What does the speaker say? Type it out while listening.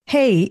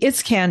Hey,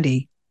 it's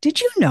Candy.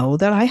 Did you know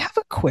that I have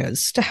a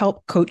quiz to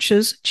help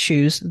coaches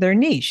choose their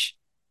niche?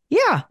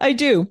 Yeah, I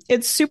do.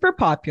 It's super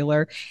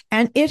popular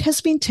and it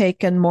has been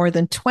taken more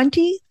than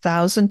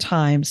 20,000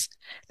 times.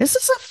 This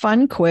is a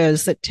fun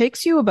quiz that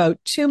takes you about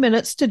 2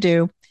 minutes to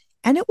do,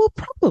 and it will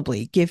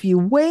probably give you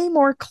way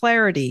more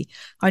clarity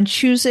on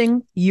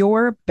choosing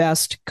your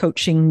best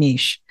coaching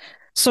niche.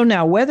 So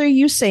now, whether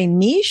you say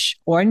niche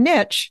or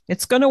niche,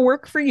 it's going to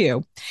work for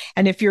you.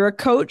 And if you're a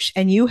coach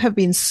and you have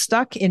been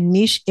stuck in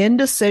niche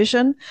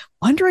indecision,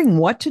 wondering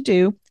what to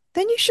do,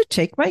 then you should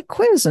take my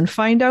quiz and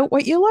find out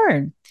what you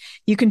learn.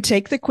 You can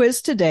take the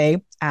quiz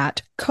today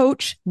at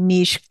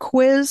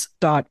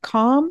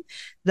coachnichequiz.com.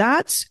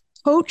 That's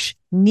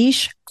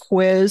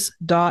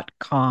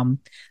coachnichequiz.com.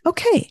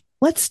 Okay,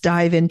 let's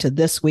dive into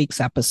this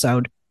week's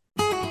episode.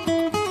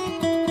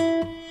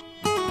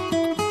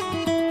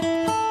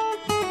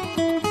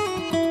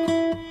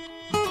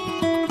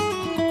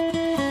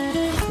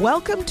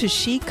 Welcome to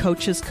She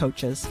Coaches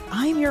Coaches.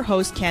 I'm your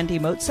host, Candy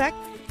Motzek,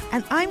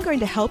 and I'm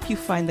going to help you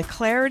find the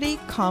clarity,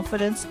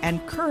 confidence,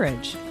 and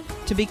courage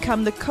to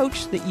become the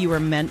coach that you are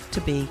meant to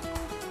be.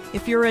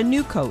 If you're a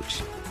new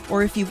coach,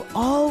 or if you've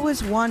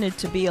always wanted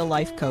to be a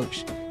life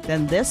coach,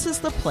 then this is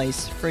the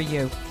place for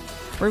you.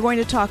 We're going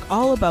to talk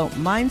all about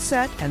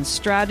mindset and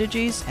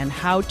strategies and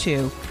how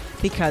to,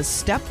 because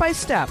step by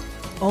step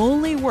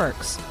only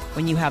works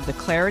when you have the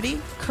clarity,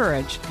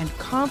 courage, and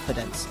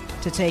confidence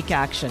to take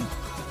action.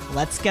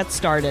 Let's get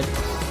started.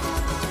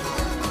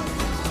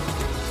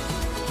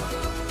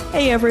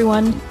 Hey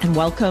everyone, and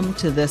welcome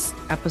to this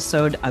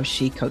episode of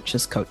She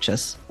Coaches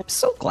Coaches. I'm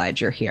so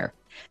glad you're here.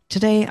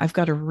 Today, I've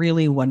got a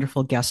really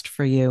wonderful guest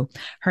for you.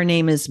 Her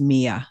name is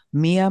Mia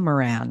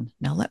Moran.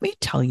 Now, let me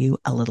tell you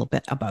a little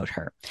bit about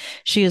her.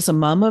 She is a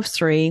mom of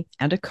three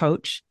and a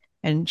coach,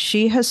 and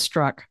she has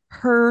struck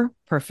her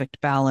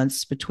perfect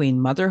balance between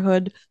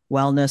motherhood,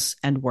 wellness,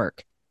 and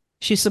work.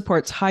 She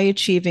supports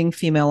high-achieving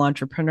female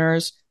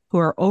entrepreneurs who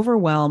are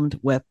overwhelmed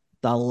with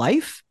the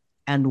life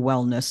and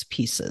wellness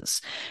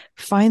pieces,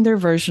 find their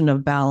version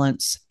of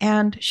balance.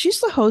 And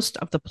she's the host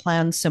of the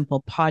Plan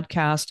Simple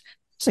podcast. I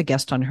was a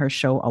guest on her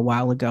show a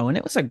while ago, and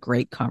it was a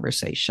great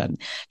conversation.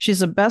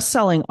 She's a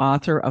best-selling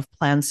author of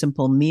Plan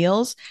Simple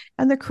Meals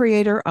and the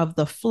creator of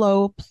the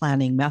Flow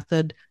Planning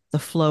Method, the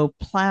Flow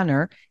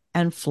Planner,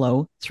 and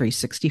Flow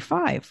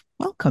 365.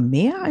 Welcome,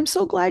 Mia. I'm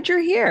so glad you're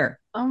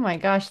here. Oh my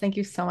gosh, thank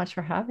you so much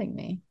for having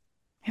me.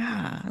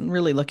 Yeah, I'm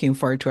really looking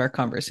forward to our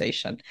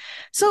conversation.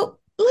 So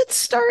let's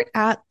start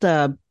at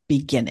the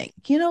beginning.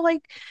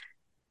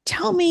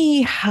 Tell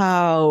me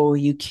how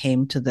you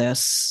came to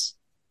this,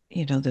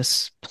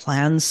 this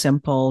Plan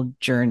Simple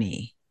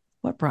journey.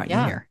 What brought you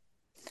Yeah. here?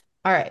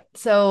 All right.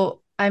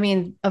 So, I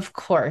mean, of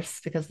course,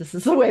 because this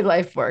is the way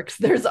life works,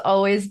 there's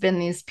always been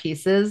these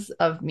pieces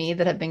of me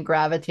that have been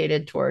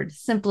gravitated towards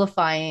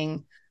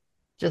simplifying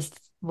just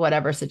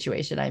whatever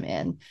situation I'm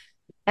in.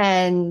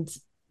 And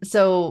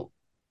so,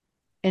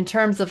 in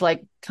terms of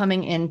like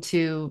coming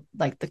into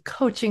like the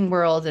coaching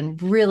world and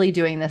really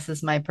doing this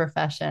as my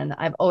profession,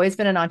 I've always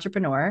been an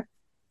entrepreneur.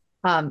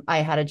 I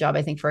had a job,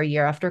 I think, for a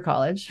year after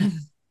college,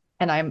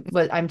 and I'm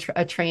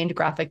a trained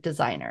graphic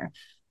designer.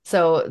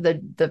 So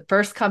the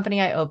first company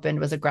I opened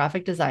was a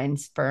graphic design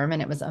firm,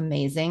 and it was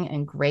amazing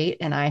and great.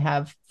 And I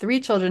have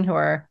three children who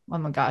are, oh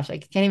my gosh, I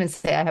can't even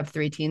say I have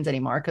three teens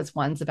anymore because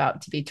one's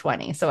about to be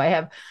 20. So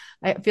I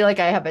feel like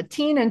I have a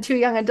teen and two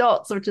young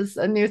adults, which is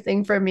a new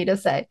thing for me to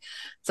say.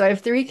 So I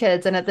have three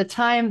kids, and at the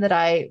time that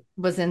I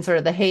was in sort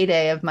of the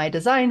heyday of my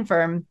design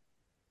firm,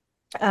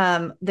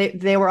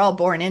 they were all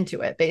born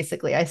into it.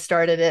 Basically, I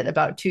started it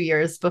about 2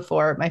 years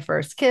before my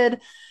first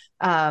kid.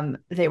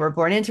 They were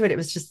born into it.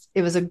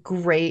 It was a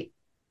great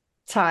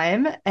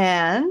time,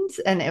 and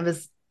it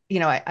was,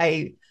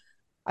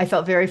 I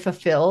felt very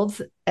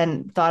fulfilled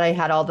and thought I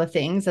had all the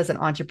things as an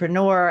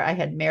entrepreneur. I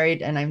had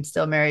married, and I'm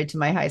still married to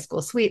my high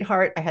school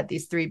sweetheart. I had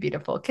these three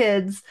beautiful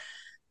kids.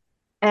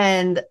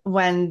 And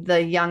when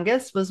the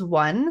youngest was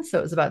one, so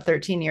it was about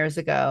 13 years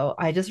ago,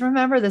 I just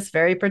remember this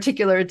very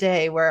particular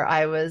day where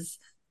I was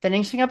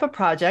finishing up a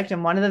project.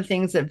 And one of the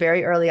things that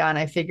very early on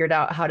I figured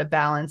out how to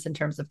balance in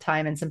terms of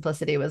time and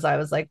simplicity was I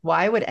was like,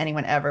 why would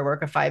anyone ever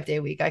work a 5 day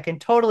week? I can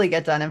totally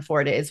get done in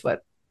 4 days what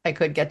I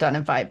could get done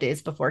in 5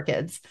 days before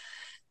kids.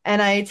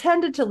 And I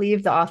tended to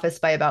leave the office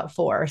by about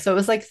four. So it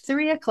was like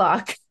 3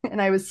 o'clock, and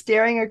I was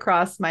staring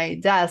across my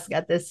desk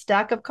at this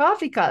stack of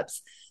coffee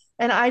cups.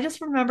 And I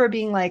just remember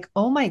being like,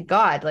 oh my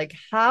God, like,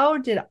 how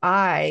did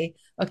I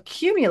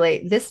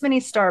accumulate this many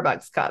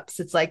Starbucks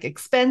cups? It's like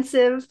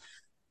expensive.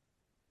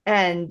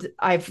 And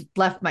I've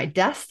left my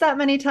desk that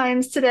many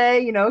times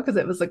today, because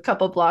it was a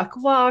couple block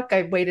walk.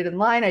 I waited in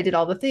line, I did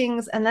all the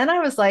things. And then I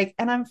was like,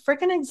 and I'm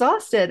freaking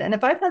exhausted. And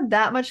if I've had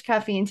that much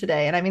caffeine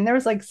today, and I mean, there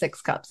was like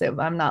 6 cups,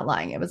 I'm not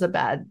lying. It was a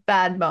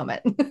bad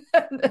moment.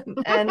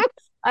 And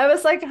I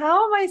was like,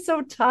 how am I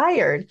so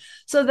tired?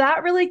 So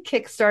that really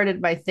kickstarted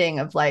my thing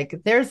of like,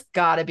 there's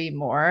got to be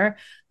more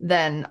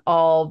than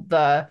all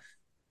the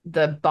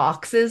the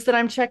boxes that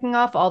I'm checking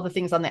off, all the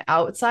things on the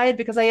outside,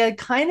 because I had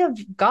kind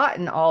of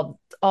gotten all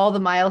the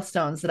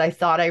milestones that I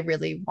thought I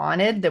really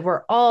wanted that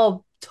were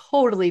all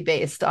totally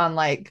based on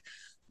like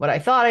what I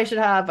thought I should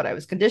have, what I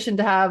was conditioned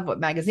to have, what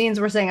magazines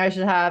were saying I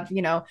should have,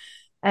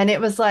 and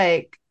it was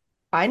like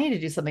I need to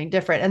do something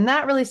different. And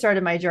that really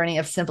started my journey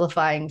of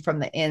simplifying from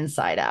the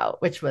inside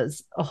out, which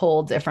was a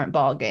whole different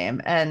ball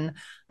game. And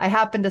I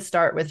happened to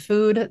start with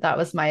food. That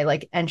was my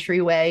like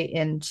entryway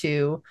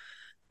into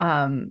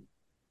um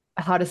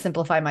how to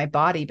simplify my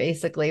body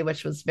basically,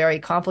 which was very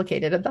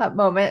complicated at that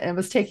moment, and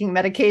was taking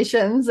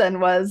medications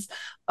and was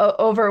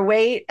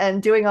overweight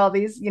and doing all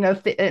these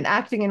and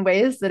acting in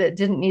ways that it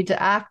didn't need to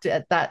act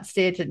at that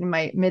stage in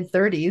my mid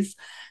 30s.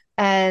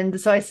 And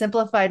so I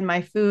simplified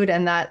my food,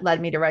 and that led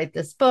me to write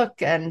this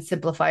book and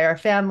simplify our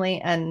family.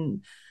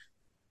 And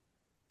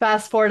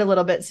fast forward a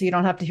little bit so you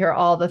don't have to hear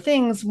all the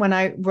things. When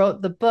I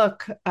wrote the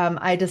book,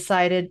 I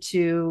decided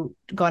to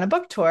go on a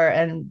book tour.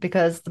 And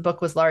because the book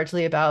was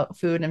largely about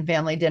food and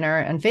family dinner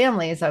and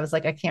families, I was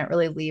like, I can't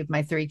really leave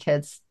my three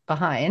kids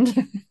behind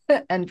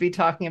and be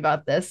talking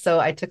about this. So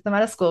I took them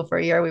out of school for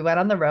a year. We went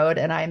on the road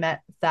and I met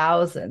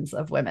thousands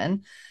of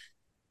women.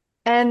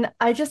 And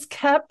I just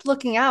kept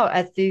looking out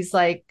at these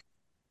like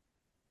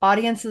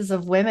audiences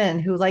of women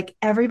who like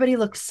everybody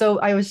looked so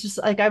I was just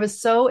like I was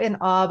so in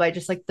awe by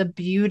just like the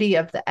beauty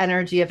of the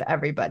energy of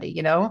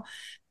everybody.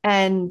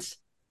 And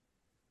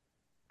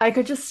I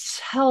could just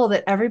tell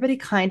that everybody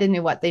kind of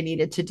knew what they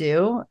needed to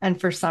do, and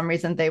for some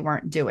reason they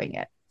weren't doing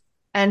it.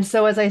 And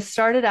so as I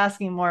started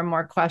asking more and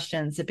more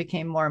questions, it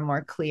became more and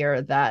more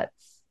clear that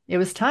it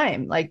was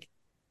time. Like,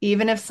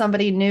 even if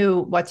somebody knew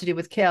what to do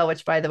with kale,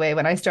 which by the way,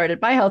 when I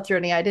started my health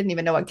journey, I didn't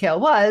even know what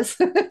kale was.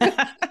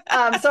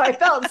 So I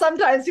felt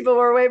sometimes people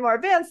were way more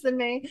advanced than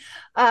me.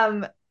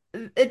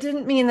 It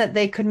didn't mean that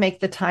they could make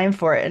the time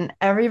for it. And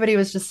everybody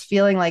was just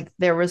feeling like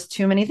there was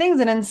too many things.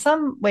 And in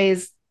some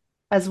ways,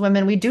 as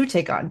women, we do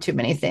take on too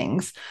many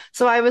things.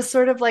 So I was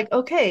sort of like,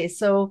 okay,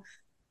 so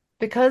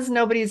because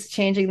nobody's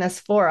changing this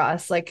for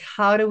us, like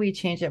how do we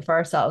change it for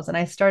ourselves? And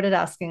I started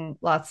asking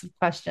lots of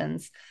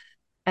questions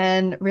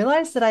and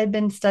realized that I'd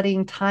been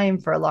studying time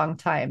for a long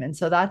time. And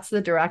so that's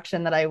the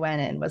direction that I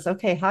went in was,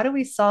 okay, how do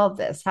we solve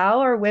this? How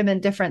are women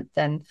different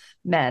than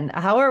men?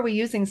 How are we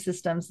using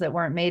systems that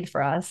weren't made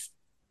for us?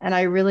 And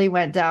I really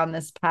went down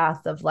this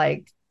path of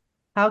like,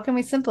 how can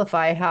we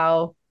simplify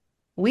how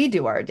we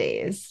do our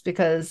days?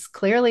 Because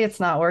clearly it's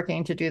not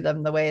working to do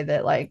them the way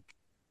that like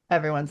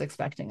everyone's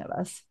expecting of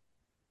us.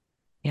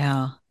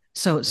 Yeah.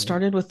 So it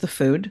started with the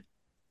food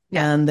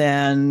Yeah. and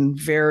then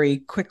very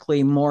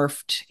quickly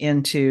morphed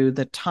into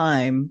the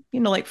time,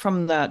 like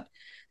from that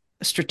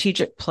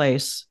strategic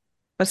place.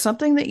 But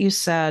something that you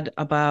said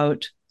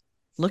about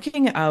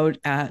looking out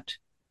at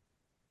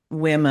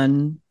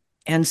women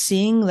and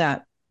seeing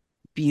that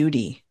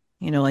beauty,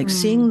 like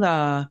seeing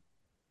Mm,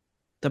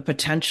 the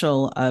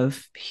potential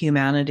of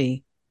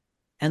humanity.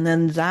 And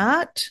then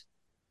that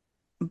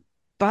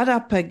butt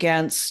up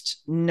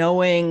against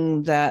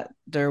knowing that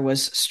there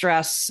was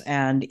stress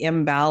and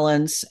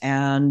imbalance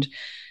and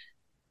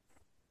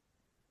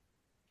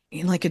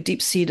like a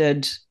deep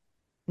seated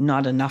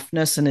not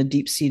enoughness and a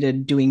deep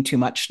seated doing too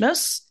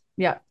muchness.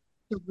 yeah.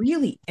 A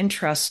really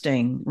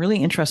interesting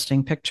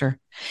picture.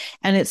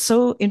 And it's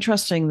so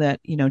interesting that,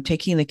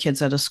 taking the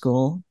kids out of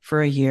school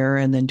for a year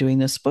and then doing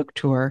this book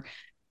tour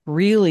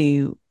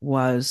really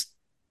was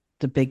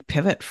the big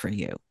pivot for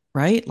you,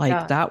 right?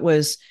 Like Yeah.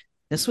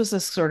 this was a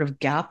sort of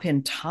gap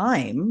in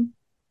time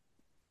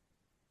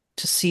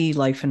to see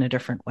life in a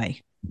different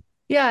way.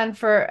 Yeah. And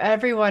for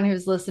everyone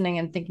who's listening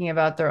and thinking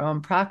about their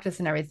own practice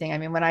and everything, I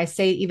mean, when I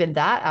say even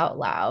that out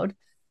loud,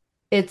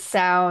 it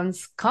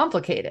sounds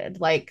complicated.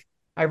 Like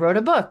I wrote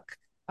a book.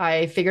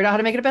 I figured out how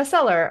to make it a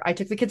bestseller. I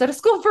took the kids out of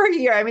school for a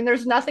year. I mean,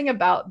 there's nothing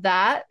about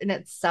that in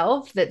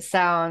itself that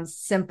sounds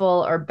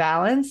simple or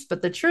balanced.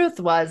 But the truth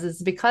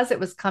is because it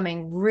was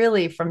coming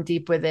really from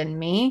deep within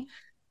me,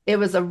 it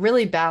was a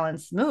really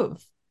balanced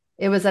move.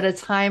 It was at a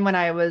time when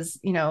I was,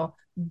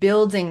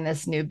 building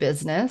this new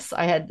business.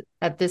 I had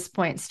at this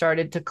point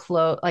started to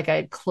close, like I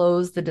had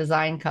closed the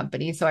design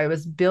company. So I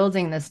was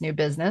building this new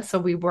business. So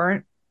we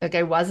weren't like,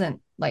 I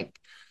wasn't like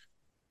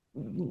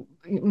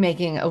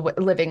making a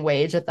living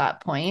wage at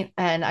that point.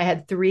 And I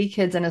had three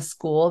kids in a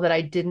school that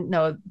I didn't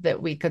know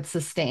that we could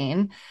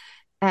sustain.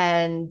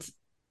 And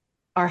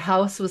our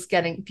house was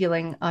getting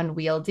feeling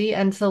unwieldy.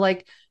 And so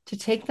like to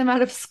take them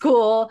out of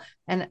school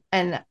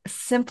and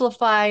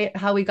simplify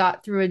how we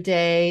got through a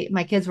day.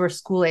 My kids were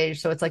school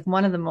age. So it's like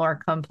one of the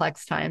more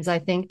complex times, I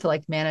think, to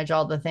like manage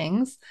all the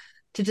things,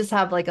 to just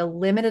have like a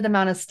limited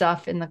amount of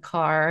stuff in the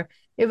car.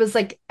 It was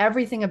like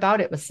everything about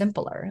it was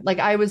simpler. Like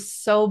I was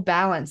so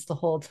balanced the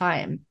whole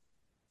time.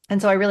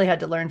 And so I really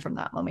had to learn from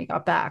that when we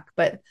got back.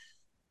 But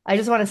I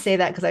just want to say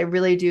that because I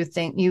really do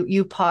think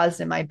you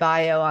paused in my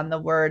bio on the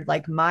word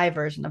like my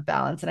version of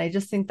balance. And I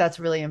just think that's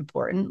really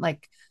important.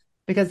 Like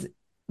because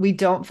we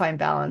don't find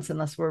balance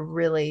unless we're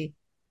really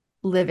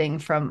living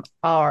from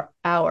our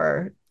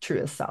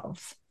truest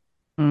selves.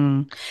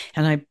 Mm.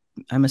 And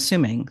I'm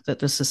assuming that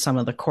this is some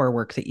of the core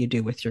work that you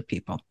do with your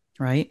people,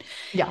 right?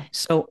 Yeah.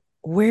 So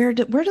where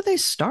do they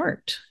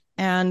start?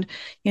 And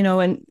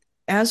and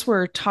as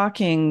we're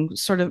talking,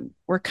 sort of,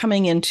 we're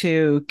coming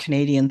into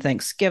Canadian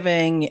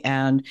Thanksgiving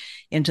and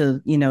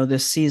into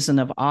this season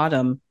of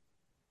autumn.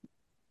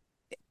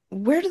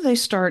 Where do they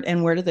start,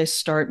 and where do they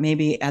start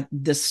maybe at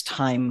this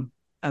time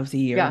of the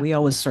year? Yeah. We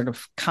always sort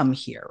of come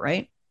here,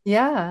 right?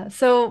 Yeah.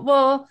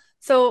 So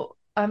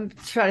I'm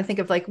trying to think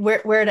of like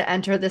where to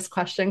enter this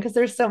question because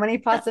there's so many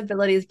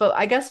possibilities. But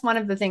I guess one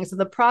of the things, so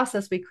the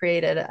process we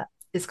created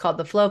is called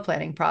the flow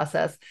planning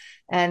process.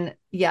 And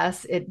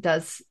yes, it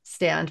does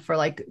stand for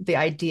like the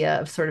idea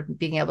of sort of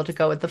being able to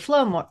go with the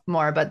flow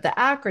more, but the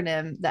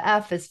acronym, the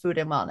F is food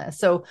and wellness.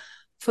 So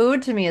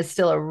food to me is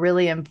still a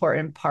really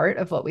important part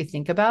of what we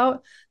think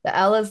about. The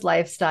L is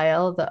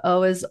lifestyle. The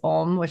O is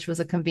Om, which was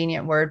a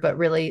convenient word, but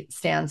really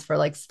stands for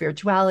like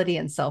spirituality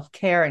and self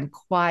care and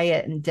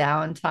quiet and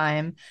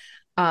downtime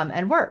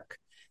and work.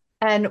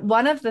 And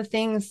one of the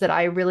things that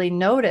I really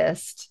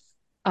noticed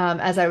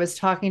as I was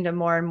talking to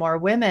more and more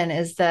women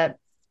is that,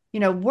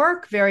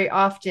 work very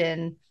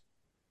often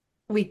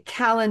we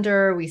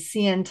calendar, we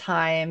see in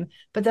time,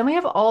 but then we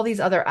have all these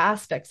other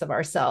aspects of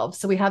ourselves.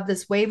 So we have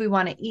this way we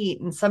want to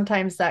eat. And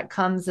sometimes that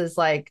comes as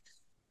like,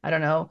 I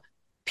don't know,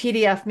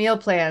 PDF meal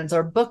plans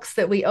or books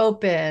that we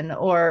open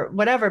or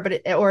whatever,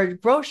 or a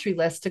grocery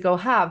list to go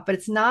have, but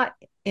it's not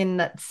in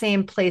the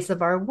same place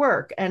of our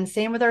work. And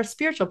same with our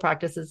spiritual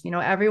practices,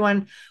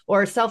 everyone,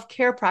 or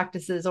self-care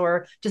practices,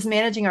 or just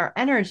managing our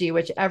energy,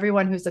 which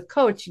everyone who's a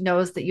coach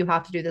knows that you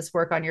have to do this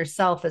work on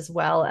yourself as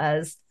well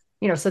as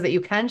so that you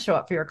can show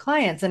up for your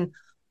clients. And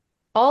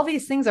all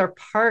these things are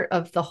part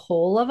of the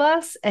whole of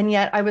us. And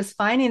yet I was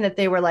finding that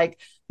they were like,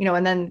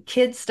 and then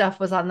kids stuff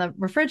was on the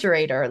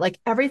refrigerator, like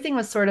everything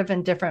was sort of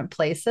in different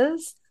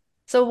places.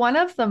 So one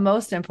of the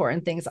most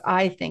important things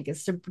I think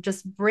is to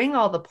just bring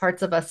all the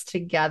parts of us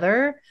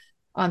together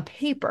on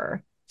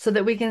paper so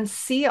that we can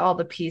see all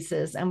the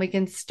pieces and we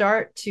can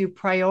start to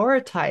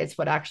prioritize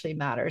what actually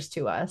matters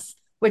to us,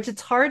 which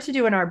it's hard to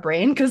do in our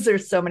brain because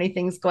there's so many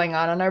things going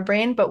on in our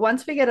brain. But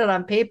once we get it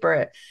on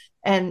paper,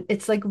 and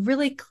it's like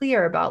really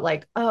clear about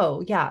like,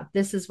 oh yeah,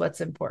 this is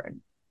what's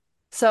important.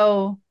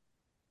 So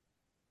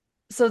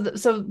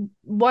so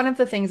one of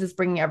the things is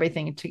bringing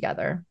everything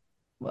together.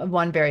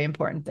 One very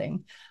important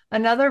thing.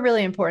 Another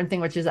really important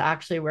thing, which is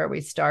actually where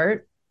we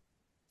start,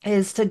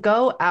 is to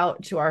go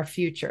out to our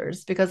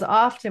futures, because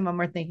often when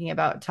we're thinking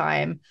about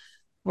time,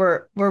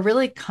 we're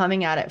really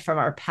coming at it from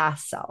our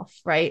past self,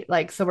 right?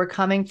 Like, so we're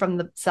coming from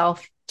the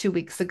self 2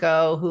 weeks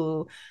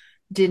ago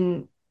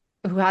didn't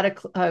who had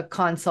a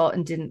consult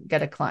and didn't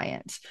get a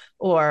client,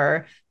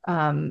 or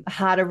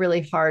had a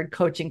really hard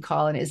coaching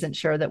call and isn't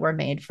sure that we're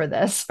made for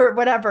this, or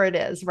whatever it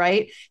is,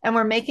 right? And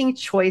we're making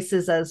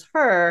choices as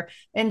her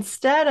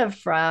instead of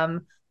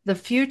from the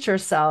future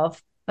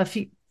self a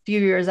few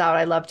years out.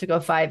 I love to go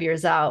 5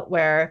 years out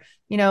where,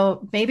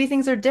 maybe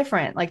things are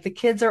different. Like the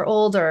kids are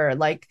older,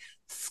 like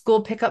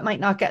school pickup might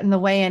not get in the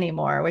way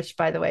anymore, which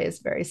by the way is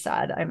very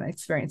sad. I'm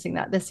experiencing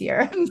that this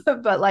year.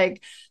 But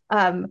like,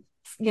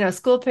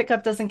 school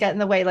pickup doesn't get in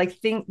the way, like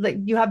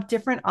you have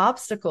different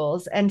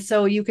obstacles. And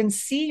so you can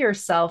see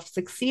yourself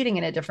succeeding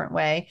in a different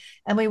way.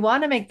 And we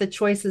want to make the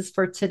choices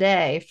for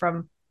today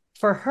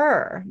for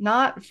her,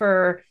 not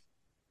for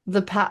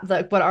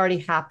like what already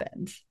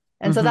happened.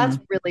 And so that's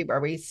Mm-hmm. really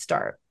where we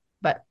start.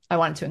 But I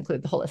wanted to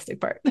include the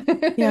holistic part.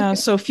 Yeah.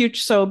 So future.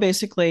 So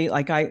basically,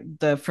 like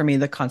for me,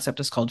 the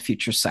concept is called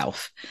future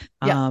self,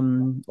 Yeah.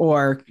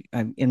 or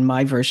in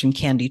my version,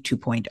 Candy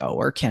 2.0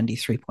 or Candy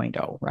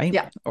 3.0, right?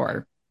 Yeah.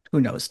 Or who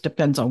knows?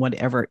 Depends on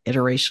whatever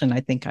iteration I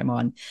think I'm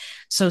on.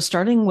 So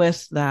starting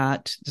with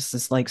that, this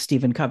is like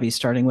Stephen Covey,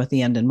 starting with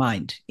the end in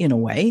mind, in a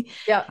way,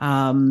 Yeah.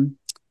 um,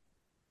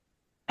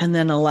 and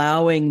then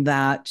allowing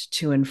that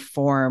to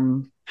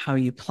inform how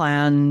you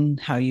plan,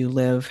 how you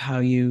live, how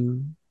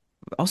you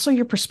also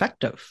your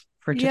perspective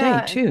for today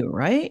Yeah. too,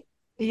 right?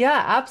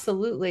 Yeah,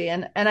 absolutely.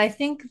 And I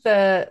think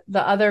the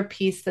other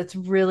piece that's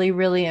really,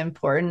 really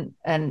important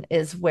and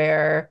is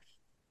where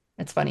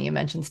it's funny you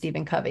mentioned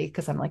Stephen Covey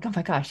because I'm like, oh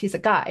my gosh, he's a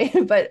guy.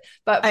 But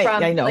I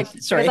from know. like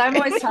because Sorry. I'm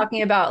always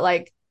talking about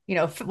like,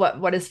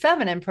 what is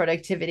feminine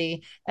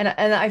productivity. And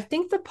I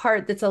think the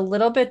part that's a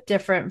little bit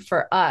different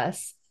for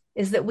us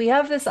is that we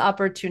have this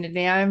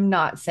opportunity. I'm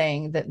not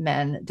saying that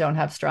men don't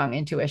have strong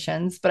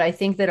intuitions, but I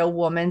think that a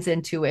woman's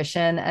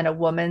intuition and a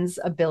woman's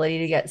ability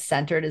to get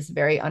centered is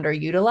very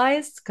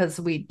underutilized because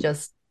we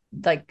just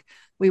like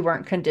we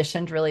weren't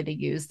conditioned really to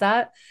use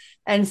that.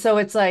 And so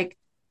it's like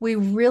we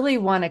really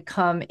want to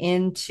come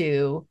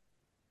into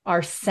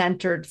our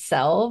centered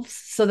selves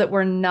so that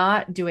we're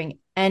not doing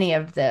any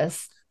of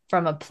this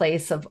from a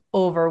place of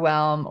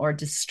overwhelm or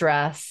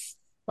distress.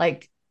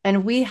 Like,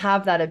 and we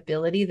have that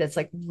ability that's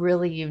like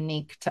really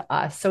unique to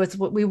us. So it's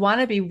what we want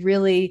to be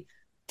really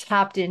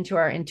tapped into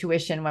our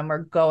intuition when we're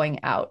going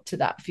out to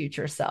that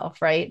future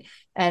self, right?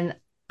 And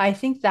I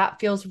think that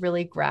feels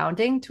really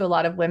grounding to a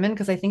lot of women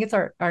because I think it's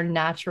our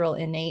natural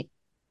innate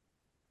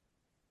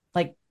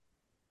like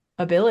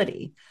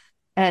ability.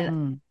 And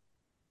Mm.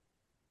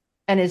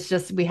 And it's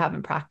just we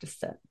haven't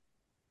practiced it.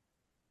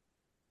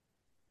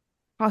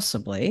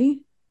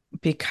 Possibly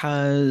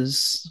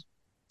because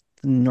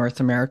North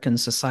American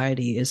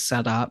society is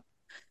set up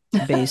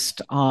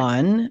based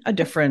on a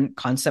different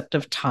concept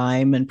of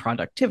time and Yeah.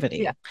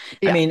 productivity. I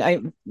Yeah. mean, I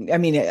I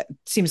mean it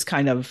seems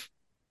kind of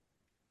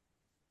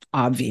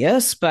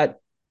obvious,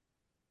 but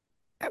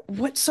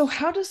what so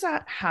how does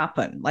that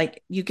happen?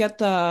 Like you get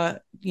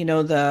the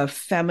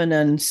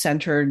feminine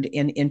centered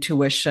in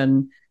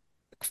intuition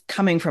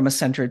coming from a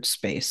centered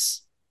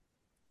space,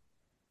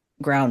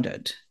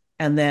 grounded.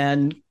 And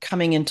then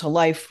coming into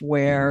life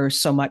where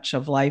so much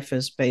of life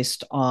is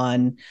based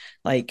on,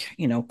 like,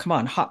 come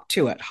on, hop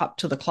to it, hop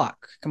to the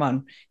clock. Come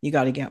on, you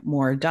got to get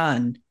more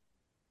done.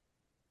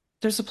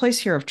 There's a place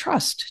here of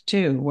trust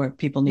too, where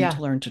people need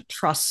to Yeah. learn to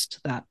trust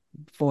that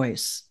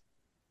voice.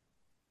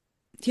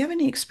 Do you have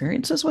any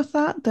experiences with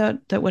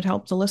that would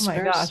help the Oh my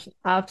listeners? gosh.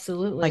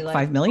 Absolutely. Like Like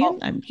 5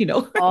 million?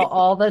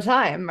 all the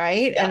time.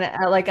 Right. Yeah,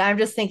 And like, I'm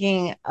just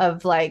thinking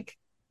of like,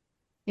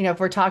 if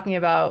we're talking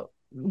about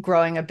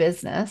growing a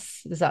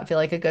business, does that feel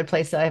like a good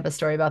place? I have a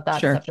story about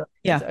that. Does sure. that feel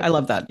like Yeah, it's I okay?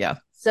 love that. Yeah.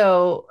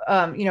 So,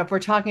 if we're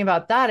talking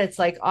about that, it's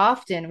like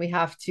often we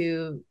have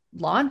to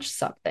launch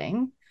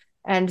something.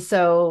 And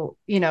so,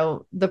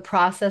 the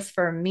process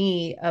for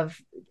me of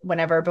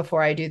whenever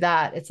before I do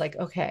that, it's like,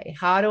 okay,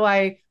 how do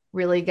I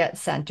really get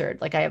centered?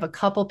 Like I have a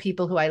couple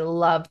people who I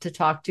love to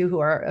talk to who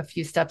are a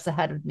few steps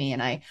ahead of me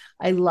and I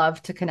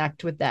love to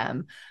connect with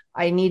them.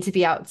 I need to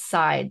be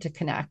outside to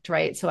connect,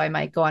 right? So I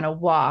might go on a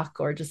walk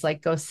or just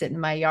like go sit in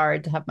my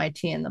yard to have my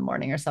tea in the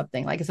morning or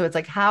something. Like, so it's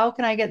like, how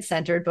can I get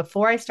centered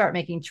before I start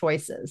making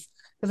choices?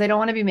 Because I don't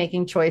want to be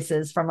making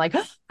choices from like,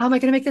 oh, how am I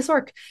going to make this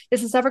work?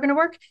 Is this ever going to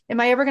work? Am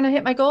I ever going to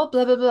hit my goal?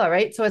 Blah, blah, blah.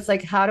 Right. So it's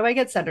like, how do I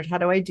get centered? How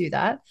do I do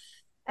that?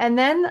 And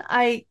then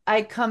I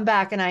come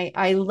back and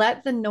I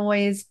let the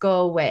noise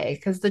go away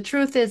because the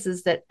truth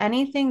is that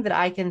anything that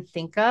I can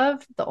think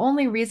of, the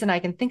only reason I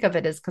can think of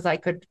it is because I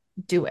could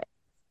do it.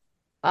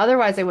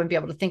 Otherwise, I wouldn't be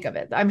able to think of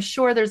it. I'm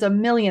sure there's a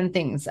million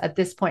things at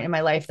this point in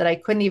my life that I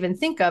couldn't even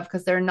think of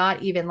because they're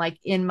not even like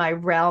in my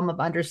realm of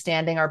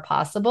understanding or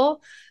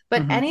possible.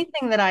 But Mm-hmm.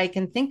 anything that I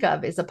can think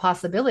of is a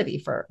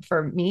possibility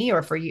for me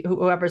or for you,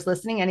 whoever's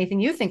listening.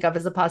 Anything you think of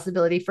is a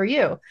possibility for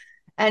you.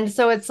 And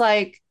so it's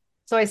like,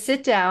 so I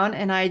sit down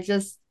and I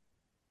just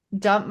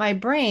dump my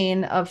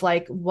brain of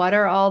like, what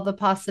are all the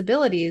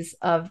possibilities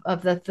of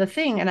the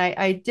thing? And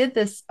I did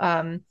this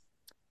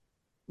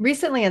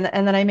recently and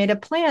then I made a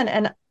plan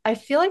and I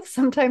feel like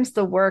sometimes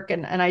the work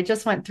and I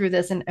just went through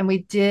this and we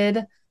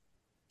did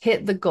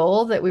hit the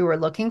goal that we were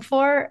looking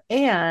for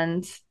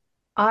and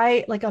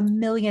I like a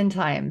million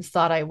times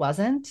thought I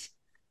wasn't.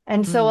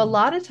 And so a Mm.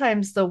 lot of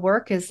times the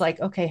work is like,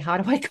 okay, how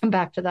do I come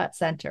back to that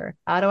center?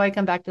 How do I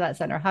come back to that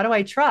center? How do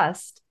I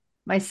trust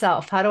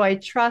myself? How do I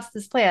trust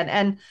this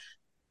plan?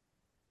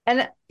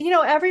 And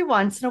every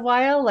once in a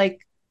while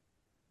like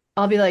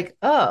I'll be like,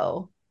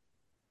 "Oh,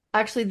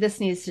 actually this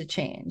needs to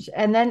change."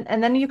 And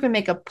then you can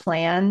make a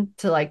plan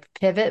to like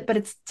pivot, but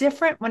it's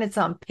different when it's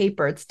on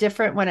paper. It's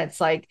different when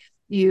it's like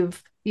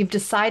you've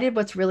decided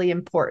what's really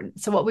important.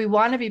 So what we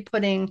want to be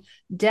putting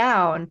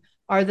down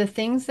are the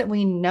things that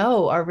we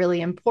know are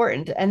really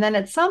important. And then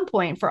at some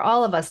point for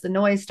all of us the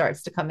noise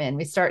starts to come in.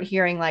 We start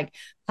hearing like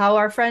how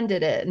our friend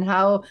did it and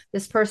how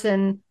this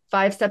person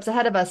 5 steps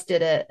ahead of us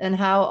did it and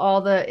how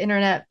all the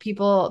internet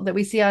people that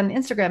we see on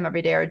Instagram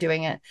every day are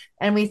doing it,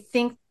 and we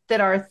think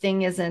that our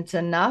thing isn't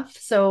enough.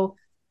 So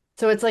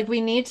it's like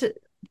we need to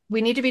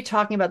be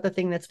talking about the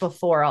thing that's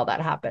before all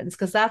that happens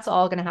because that's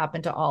all going to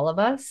happen to all of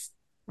us,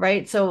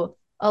 right? So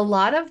a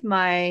lot of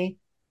my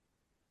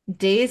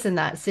days in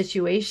that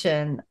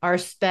situation are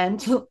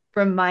spent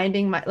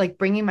reminding my like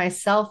bringing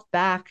myself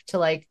back to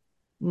like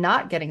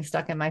not getting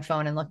stuck in my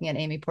phone and looking at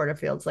Amy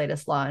Porterfield's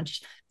latest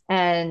launch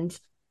and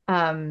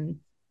um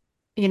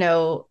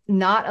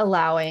not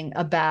allowing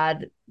a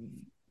bad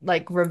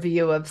like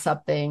review of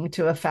something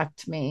to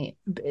affect me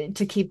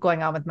to keep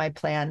going on with my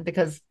plan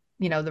because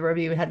the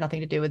review had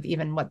nothing to do with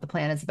even what the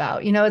plan is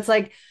about.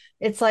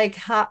 It's like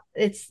how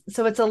it's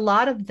a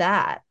lot of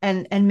that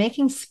and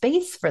making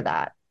space for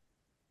that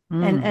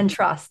and Mm.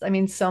 trust. I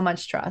mean, so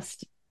much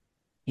trust.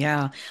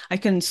 Yeah, I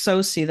can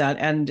so see that.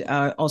 And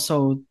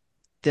also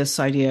this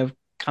idea of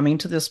coming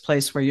to this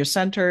place where you're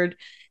centered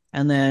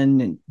and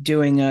then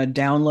doing a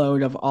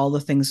download of all the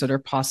things that are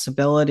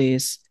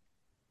possibilities.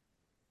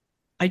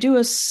 I do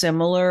a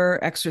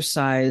similar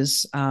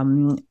exercise.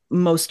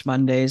 Most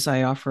Mondays,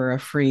 I offer a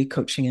free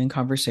coaching and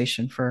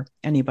conversation for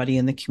anybody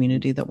in the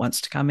community that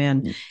wants to come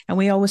in. And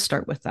we always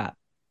start with that.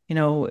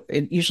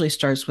 It usually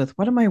starts with,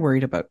 what am I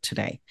worried about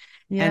today?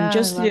 And Yeah,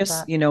 I love just,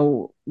 that.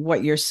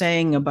 what you're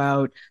saying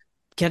about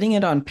getting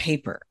it on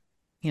paper.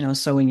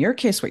 So in your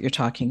case, what you're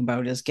talking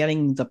about is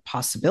getting the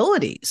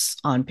possibilities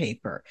on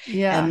paper. And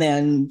Yeah,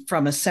 then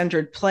from a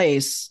centered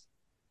place,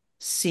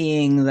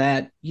 seeing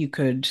that you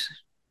could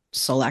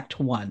select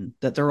one,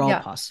 that they're all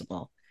yeah,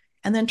 possible.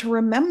 And then to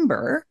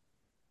remember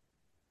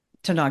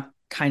to not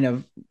kind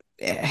of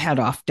head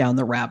off down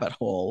the rabbit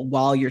hole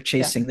while you're Yeah.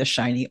 chasing the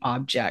shiny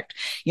object.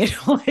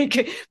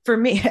 Like for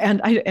me,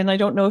 and I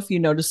don't know if you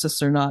notice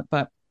this or not,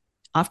 but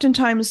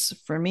oftentimes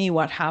for me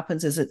what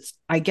happens is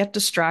I get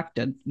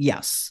distracted.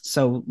 Yes,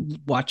 so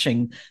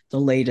watching the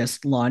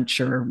latest launch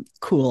or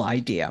cool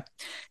idea,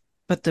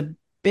 but the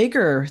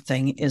bigger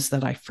thing is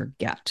that I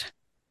forget.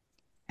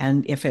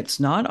 And if it's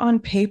not on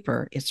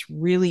paper, it's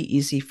really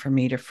easy for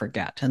me to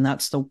forget. And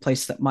that's the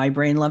place that my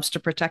brain loves to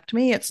protect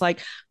me. It's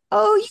like,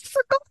 oh, you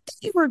forgot that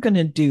you were going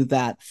to do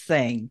that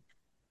thing.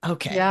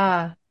 Okay.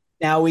 Yeah.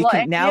 Now we Well,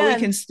 can now we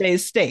can and stay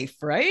safe,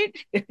 right?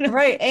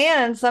 right.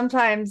 And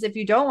sometimes if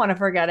you don't want to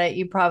forget it,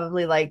 you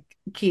probably like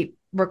keep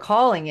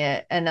recalling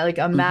it and like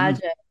Mm-hmm.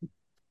 imagine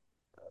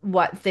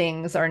what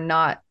things are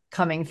not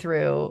coming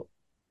through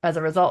as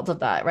a result of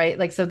that, right?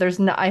 Like, so there's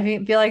no,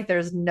 feel like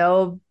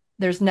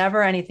there's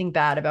never anything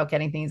bad about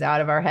getting things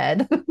out of our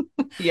head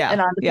Yeah.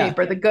 and onto Yeah.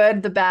 paper, the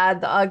good, the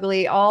bad, the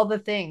ugly, all the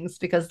things,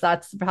 because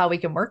that's how we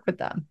can work with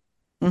them.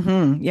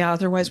 Mm-hmm. Yeah.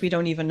 Otherwise, we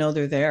don't even know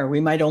they're there.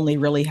 We might only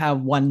really have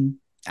one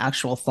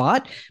actual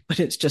thought, but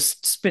it's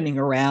just spinning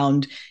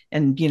around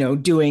and,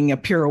 doing a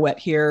pirouette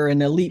here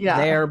and a leap Yeah.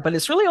 there. But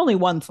it's really only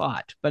one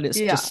thought, but it's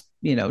Yeah. just,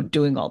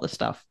 doing all the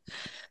stuff.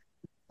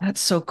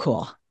 That's so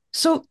cool.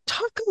 So,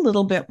 talk a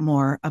little bit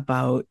more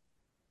about,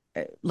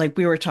 like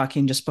we were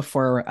talking just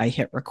before I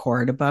hit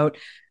record, about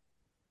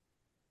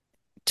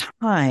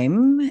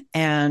time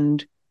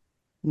and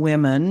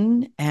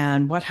women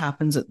and what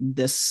happens at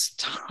this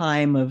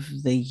time of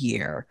the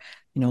year.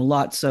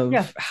 Lots Yeah.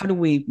 of how do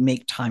we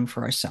make time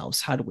for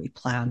ourselves? How do we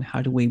plan?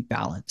 How do we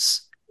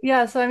balance?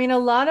 Yeah. So, I mean, a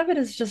lot of it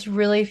is just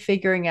really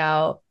figuring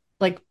out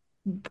like,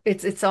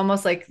 it's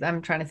almost like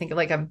I'm trying to think of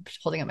like I'm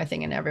holding up my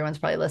thing and everyone's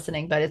probably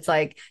listening, but it's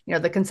like,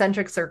 the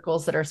concentric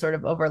circles that are sort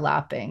of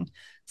overlapping.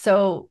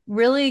 So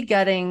really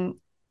getting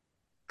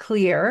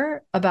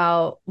clear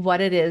about what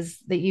it is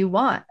that you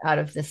want out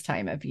of this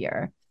time of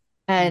year.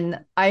 And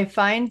I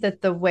find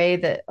that the way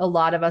that a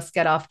lot of us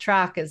get off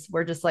track is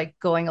we're just like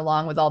going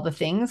along with all the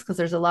things because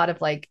there's a lot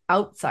of like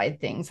outside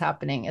things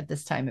happening at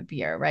this time of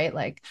year, right?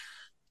 Like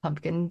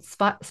pumpkin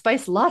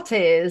spice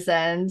lattes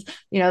and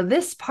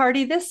this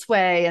party this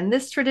way and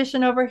this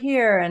tradition over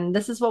here and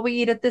this is what we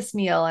eat at this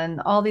meal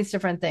and all these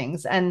different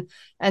things and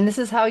this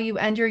is how you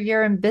end your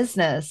year in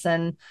business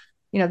and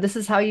this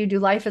is how you do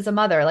life as a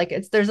mother.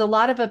 Like there's a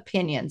lot of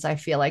opinions, I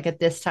feel like, at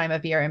this time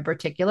of year in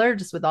particular,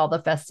 just with all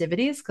the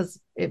festivities, because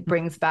it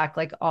brings back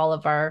like all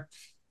of our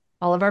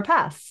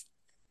pasts.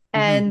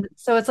 Mm-hmm. And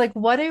so it's like,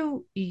 what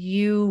do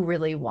you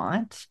really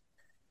want?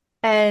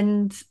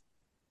 And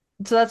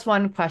so that's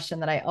one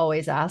question that I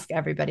always ask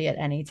everybody at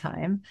any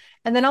time.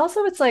 And then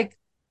also it's like,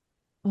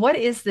 what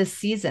is this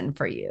season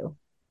for you?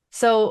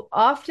 So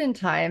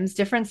oftentimes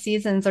different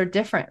seasons are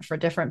different for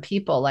different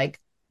people. Like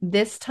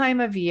this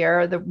time of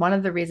year, the one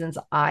of the reasons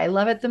I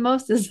love it the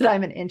most is that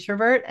I'm an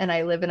introvert and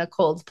I live in a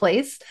cold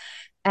place.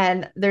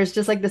 And there's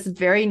just like this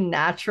very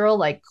natural,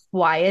 like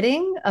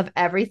quieting of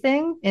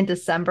everything in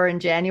December and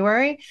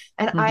January.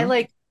 And I Mm-hmm.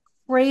 like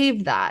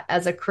crave that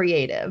as a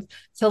creative.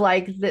 So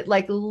like that,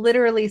 like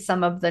literally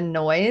some of the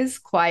noise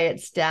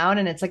quiets down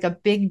and it's like a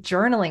big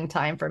journaling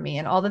time for me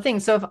and all the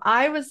things. So if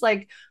I was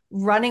like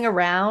running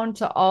around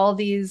to all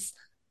these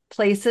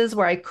places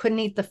where I couldn't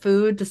eat the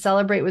food to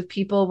celebrate with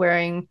people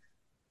wearing,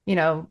 you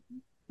know,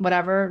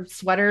 whatever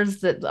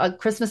sweaters that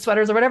Christmas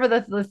sweaters or whatever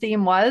the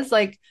theme was,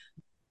 like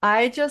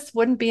I just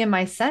wouldn't be in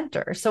my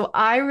center. So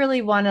I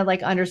really want to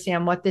like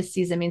understand what this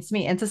season means to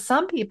me. And to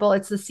some people,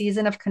 it's the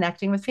season of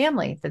connecting with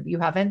family that you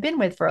haven't been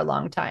with for a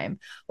long time,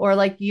 or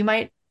like you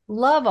might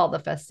love all the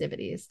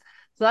festivities.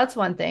 So that's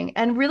one thing.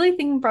 And really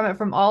thinking from it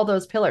from all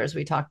those pillars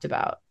we talked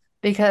about,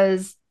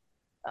 because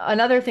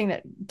another thing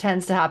that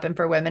tends to happen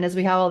for women is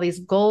we have all these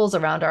goals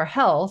around our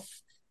health.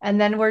 And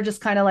then we're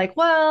just kind of like,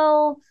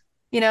 well,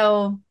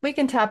 we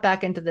can tap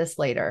back into this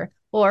later.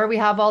 Or we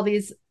have all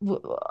these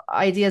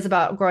ideas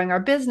about growing our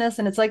business.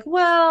 And it's like,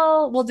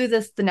 well, we'll do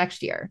this the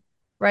next year.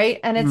 Right.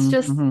 And it's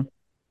just Mm-hmm.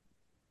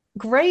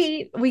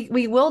 great.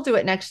 We will do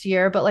it next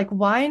year, but like,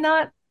 why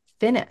not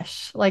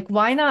finish? Like,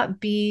 why not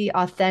be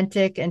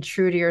authentic and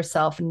true to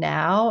yourself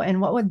now?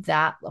 And what would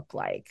that look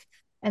like?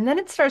 And then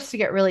it starts to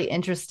get really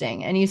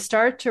interesting, and you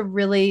start to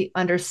really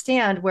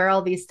understand where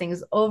all these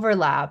things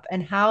overlap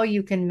and how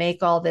you can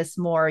make all this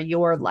more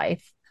your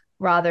life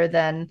rather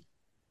than,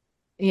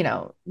 you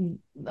know,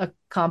 a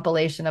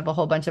compilation of a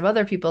whole bunch of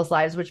other people's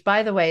lives, which,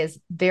 by the way, is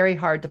very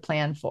hard to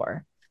plan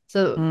for.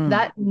 So Mm.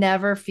 that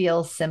never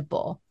feels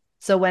simple.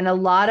 So when a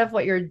lot of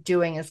what you're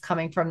doing is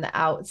coming from the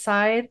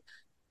outside,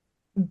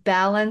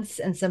 balance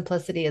and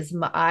simplicity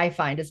I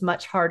find is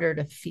much harder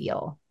to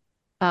feel,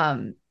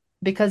 um,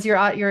 because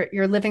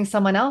you're living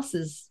someone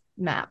else's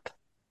map.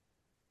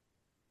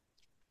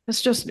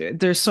 It's just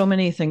there's so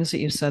many things that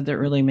you said that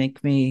really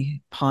make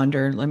me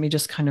ponder. Let me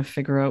just kind of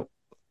figure out.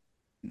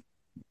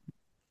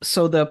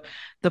 So the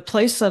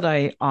place that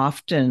I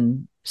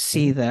often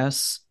see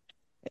this,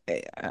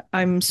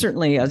 I'm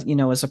certainly, as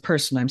a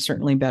person, I'm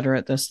certainly better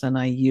at this than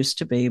I used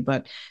to be.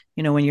 But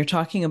when you're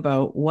talking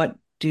about what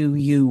do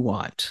you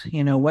want?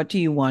 What do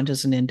you want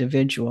as an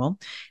individual?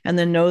 And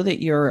then know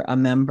that you're a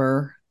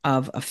member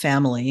of a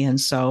family.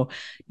 And so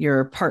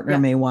your partner Yeah.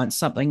 may want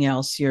something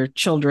else, your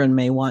children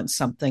may want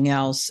something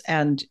else.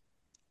 And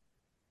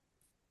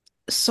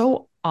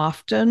so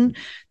often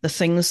the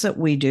things that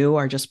we do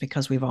are just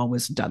because we've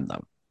always done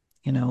them.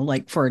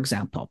 Like for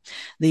example,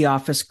 the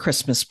office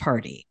Christmas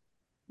party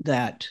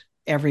that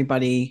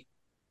everybody,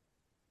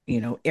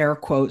 air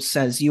quotes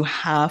says you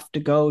have to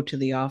go to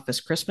the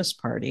office Christmas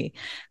party.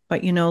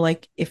 But,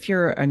 like if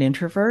you're an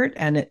introvert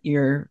and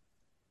you're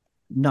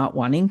not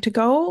wanting to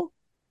go,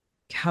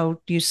 how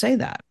do you say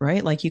that?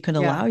 Right. Like you can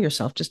Yeah. allow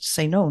yourself just to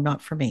say, no,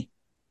 not for me,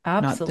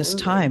 not this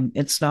Absolutely. time.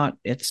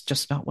 It's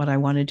just not what I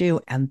want to do.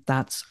 And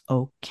that's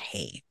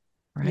okay.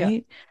 Yeah.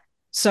 Right.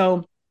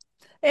 So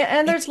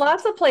And there's it's,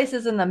 lots of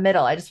places in the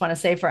middle. I just want to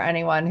say for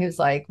anyone who's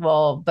like,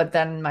 well, but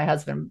then my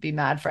husband would be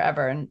mad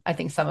forever. And I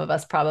think some of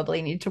us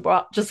probably need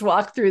to just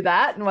walk through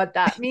that and what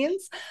that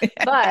means.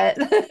 But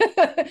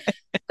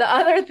the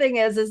other thing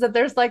is that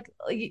there's like,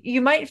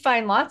 you might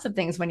find lots of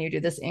things when you do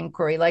this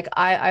inquiry. Like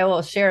I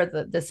will share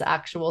this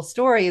actual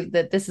story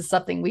that this is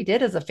something we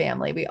did as a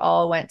family. We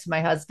all went to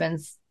my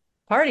husband's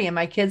party and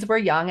my kids were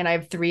young and I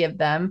have three of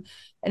them.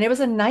 And it was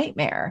a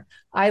nightmare.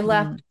 I mm,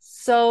 left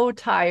so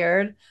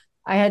tired.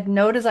 I had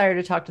no desire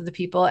to talk to the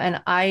people,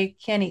 and I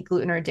can't eat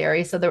gluten or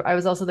dairy. So there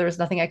was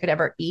nothing I could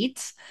ever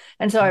eat.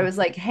 And so I mm, was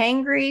like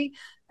hangry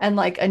and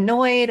like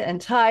annoyed and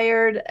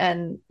tired.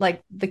 And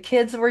like the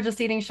kids were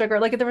just eating sugar.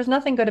 Like there was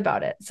nothing good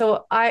about it.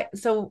 So I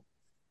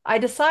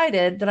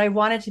decided that I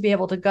wanted to be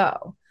able to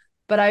go,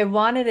 but I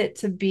wanted it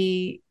to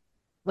be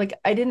like,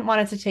 I didn't want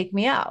it to take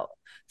me out.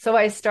 So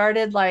I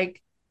started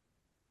like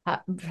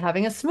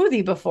having a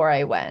smoothie before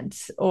I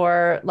went,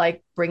 or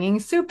like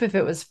bringing soup if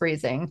it was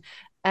freezing.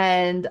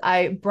 And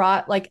I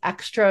brought like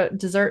extra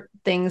dessert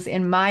things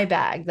in my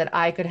bag that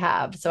I could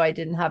have so I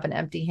didn't have an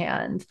empty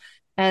hand.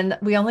 And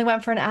we only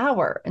went for an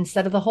hour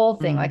instead of the whole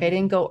thing. Like mm. I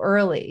didn't go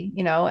early,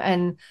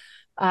 and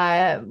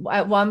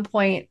at one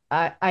point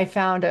I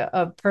found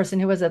a person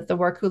who was at the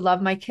work who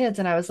loved my kids.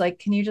 And I was like,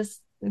 can you just,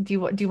 do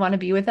you want to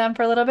be with them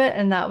for a little bit?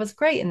 And that was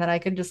great. And then I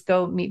could just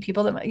go meet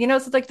people that, so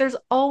it's like,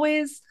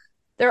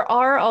 there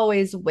are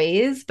always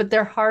ways, but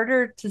they're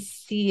harder to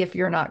see if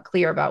you're not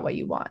clear about what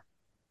you want.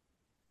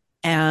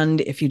 And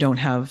if you don't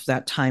have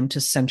that time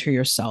to center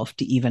yourself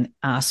to even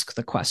ask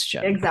the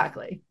question,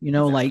 Exactly.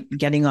 Exactly. like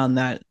getting on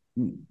that,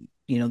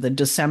 the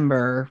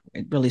December,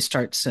 it really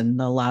starts in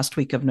the last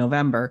week of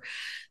November,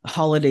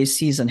 holiday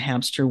season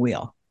hamster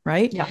wheel,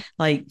 right? Yeah.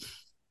 Like,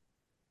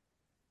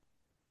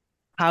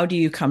 how do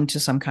you come to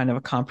some kind of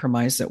a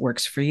compromise that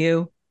works for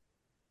you?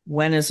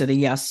 When is it a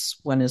yes?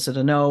 When is it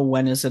a no?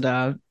 When is it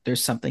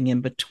there's something in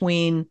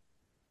between?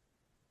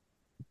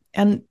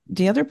 And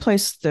the other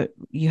place that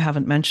you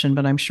haven't mentioned,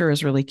 but I'm sure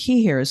is really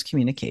key here, is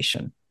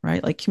communication,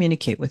 right? Like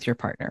communicate with your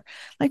partner.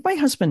 Like my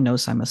husband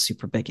knows I'm a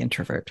super big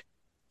introvert.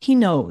 He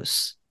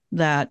knows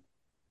that,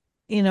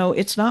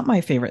 it's not my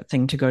favorite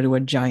thing to go to a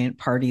giant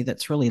party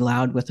that's really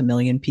loud with a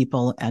million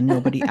people and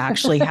nobody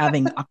actually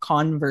having a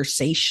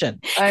conversation,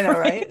 I know,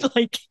 right? right?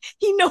 Like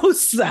he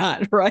knows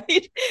that,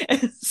 right?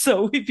 And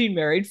so we've been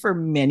married for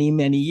many,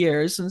 many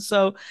years. And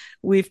so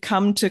we've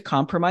come to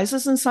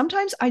compromises. And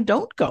sometimes I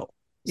don't go.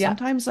 Yeah.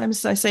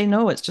 Sometimes I say,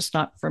 no, it's just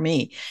not for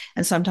me.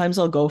 And sometimes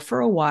I'll go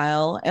for a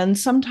while. And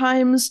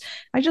sometimes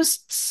I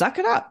just suck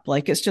it up.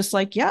 Like, it's just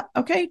like, yeah,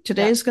 okay,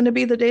 today Yeah. is going to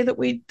be the day that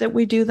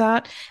we do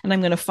that. And I'm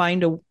going to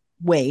find a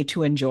way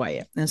to enjoy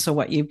it. And so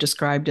what you've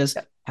described is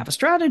Yeah. have a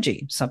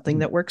strategy, something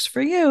that works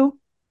for you,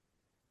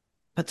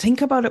 but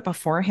think about it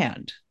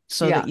beforehand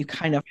so that Yeah. you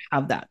kind of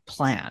have that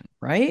plan,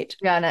 right?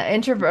 Yeah, and an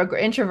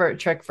introvert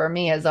trick for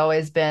me has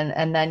always been,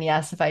 and then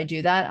yes, if I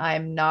do that,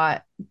 I'm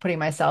not putting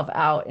myself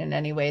out in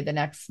any way the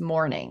next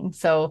morning.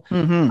 So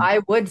Mm-hmm.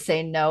 I would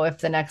say no if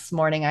the next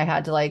morning I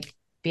had to like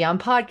be on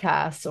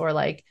podcasts or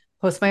like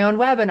host my own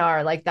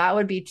webinar. Like that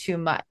would be too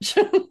much.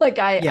 Like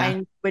Yeah.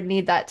 I would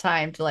need that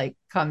time to like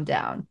come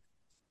down.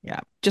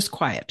 Yeah. Just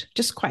Yeah.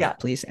 quiet,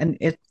 please. And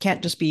it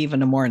can't just be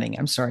even a morning.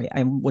 I'm sorry.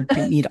 I would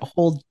need a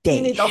whole You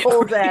day, need the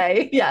whole right?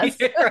 day. Yes.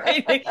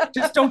 Right?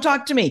 Just don't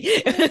talk to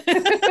me.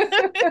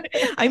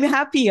 I'm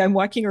happy. I'm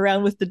walking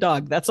around with the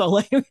dog. That's all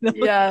I know.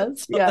 Yes,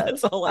 That's, yes,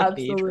 that's all I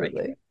need,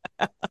 right?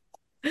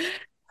 absolutely.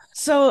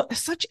 So,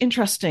 such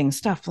interesting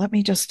stuff. Let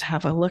me just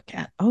have a look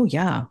at. Oh,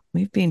 yeah.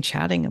 We've been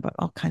chatting about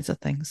all kinds of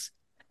things.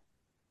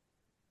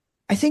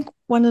 I think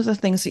one of the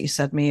things that you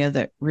said, Mia,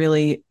 that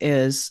really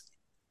is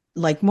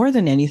like more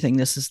than anything,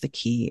 this is the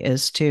key,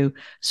 is to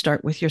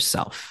start with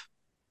yourself.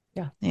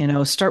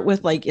 Yeah. Start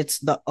with like it's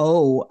the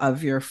O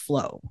of your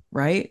flow,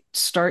 right?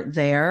 Start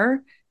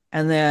there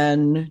and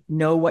then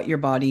know what your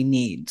body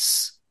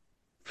needs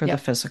for the Yeah.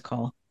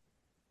 physical,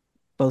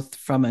 both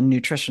from a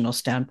nutritional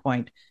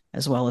standpoint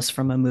as well as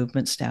from a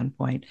movement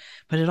standpoint.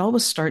 But it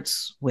always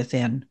starts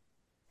within.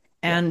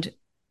 Yeah. And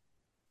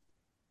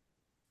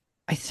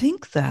I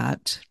think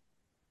that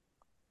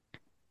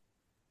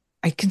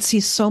I can see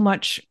so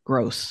much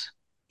growth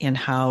in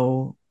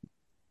how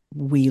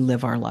we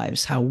live our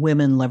lives, how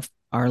women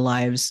our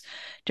lives,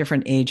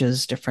 different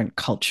ages, different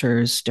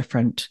cultures,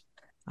 different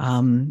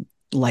um,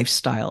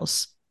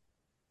 lifestyles.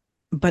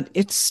 But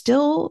it's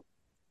still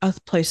a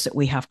place that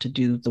we have to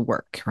do the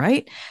work,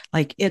 right?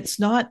 Like it's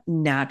not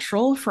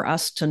natural for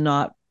us to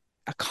not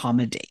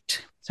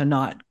accommodate, to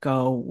not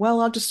go,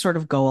 well, I'll just sort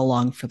of go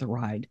along for the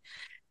ride.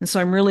 And so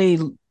I'm really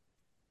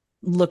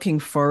looking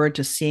forward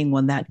to seeing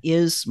when that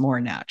is more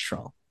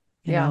natural,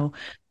 you Yeah. know.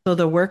 So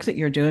the work that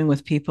you're doing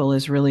with people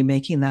is really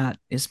making that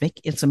is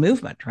make it's a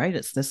movement, right?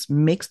 It's this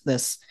makes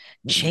this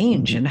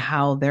change in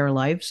how their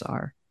lives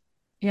are.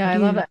 Yeah, How I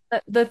do love you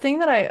that. The thing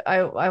that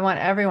I want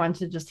everyone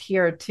to just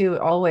hear too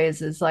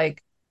always is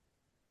like,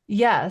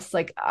 yes,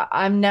 like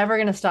I'm never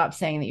going to stop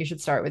saying that you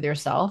should start with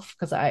yourself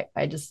because I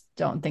just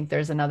don't think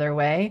there's another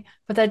way.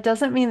 But that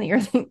doesn't mean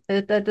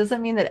that that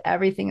doesn't mean that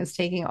everything is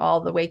taking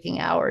all the waking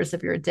hours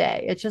of your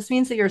day. It just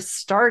means that you're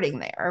starting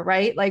there,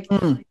 right? Like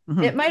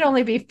mm-hmm. it might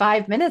only be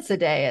 5 minutes a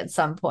day at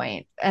some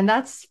point, and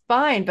that's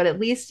fine. But at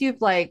least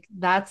you've like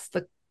that's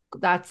the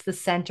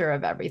center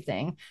of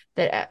everything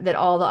that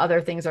all the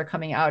other things are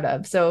coming out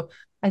of. So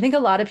I think a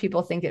lot of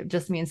people think it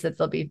just means that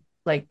they'll be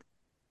like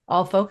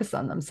all focused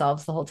on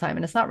themselves the whole time.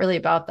 And it's not really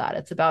about that.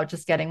 It's about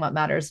just getting what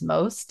matters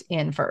most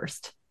in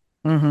first.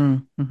 Mm-hmm,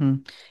 mm-hmm.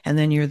 And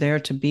then you're there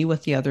to be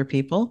with the other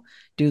people,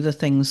 do the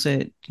things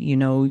that you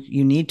know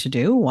you need to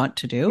do, want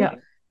to do, Yeah.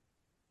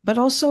 but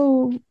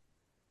also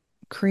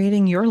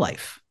creating your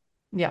life,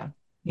 Yeah.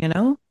 you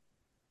know?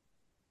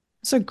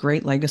 It's a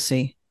great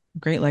legacy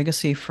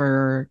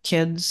for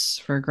kids,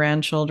 for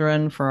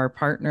grandchildren, for our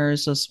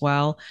partners as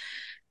well.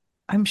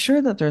 I'm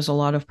sure that there's a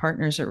lot of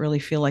partners that really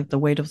feel like the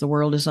weight of the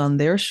world is on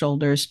their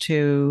shoulders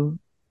to,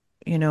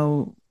 you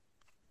know,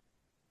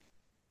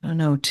 I don't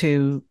know,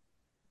 to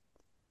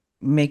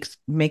make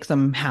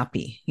them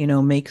happy, you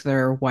know, make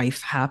their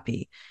wife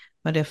happy.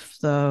 But if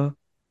the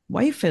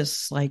wife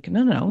is like,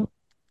 no, no, no,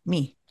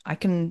 me, I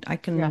Yeah.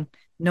 can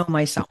know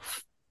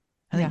myself.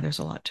 I think Yeah. there's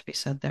a lot to be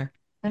said there.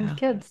 And Yeah.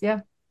 kids. Yeah.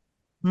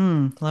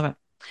 Love it.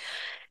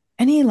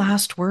 Any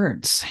last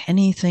words?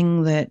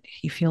 Anything that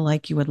you feel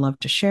like you would love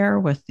to share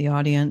with the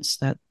audience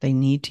that they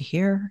need to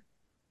hear?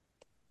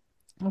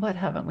 What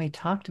haven't we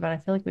talked about? I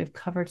feel like we've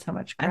covered so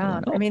much I don't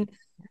ground. I know. mean,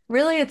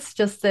 really, it's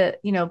just that,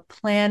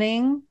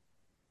 planning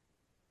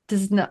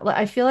does not,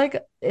 I feel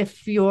like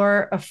if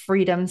you're a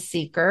freedom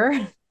seeker,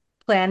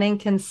 planning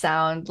can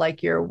sound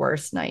like your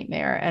worst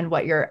nightmare and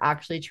what you're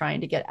actually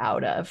trying to get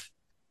out of.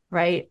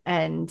 Right.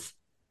 And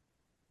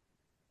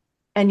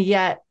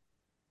yet,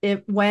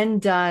 if when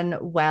done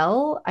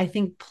well, I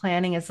think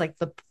planning is like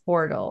the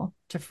portal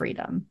to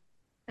freedom.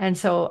 And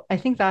so I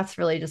think that's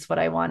really just what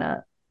I want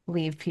to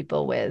leave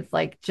people with,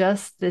 like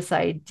just this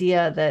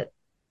idea that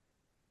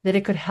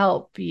it could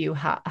help you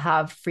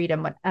have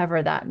freedom,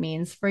 whatever that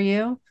means for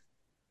you,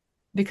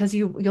 because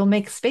you'll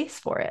make space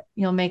for it.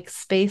 You'll make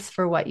space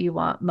for what you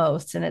want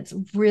most, and it's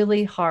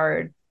really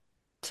hard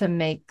to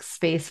make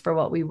space for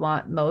what we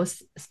want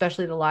most,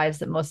 especially the lives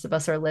that most of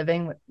us are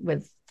living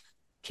with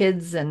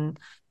kids and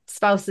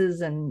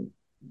spouses and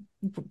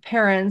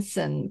parents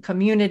and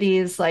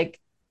communities. Like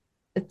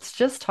it's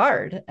just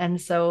hard. And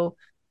so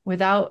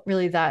without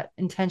really that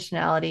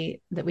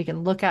intentionality that we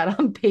can look at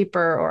on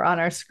paper or on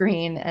our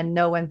screen and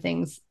know when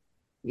things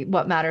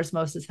what matters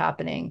most is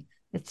happening,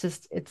 it's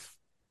just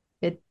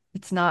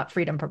it's not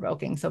freedom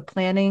provoking. So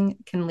planning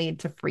can lead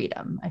to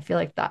freedom. I feel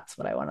like that's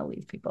what I want to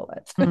leave people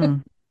with.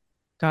 Mm,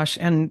 gosh,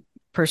 and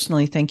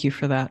personally, thank you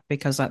for that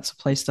because that's a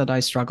place that I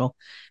struggle.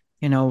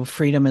 You know,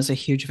 freedom is a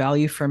huge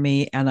value for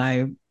me, and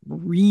I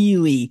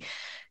really,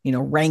 you know,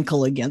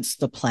 rankle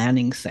against the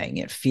planning thing.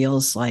 It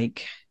feels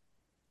like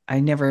I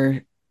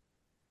never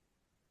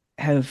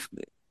have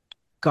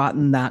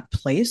gotten that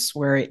place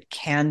where it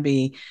can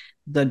be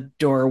the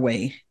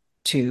doorway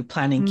to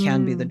planning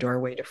can be the Mm.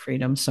 doorway to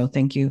freedom. So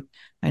thank you.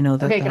 I know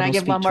that Okay, can I that'll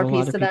give one speak more to a lot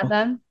piece of to that people.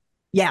 then?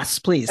 Yes,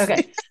 please.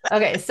 Okay.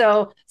 Okay.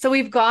 So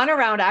we've gone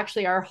around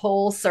actually our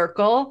whole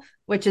circle,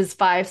 which is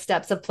 5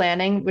 steps of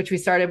planning, which we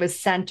started with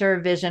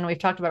center, vision. We've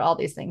talked about all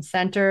these things: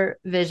 center,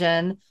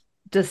 vision,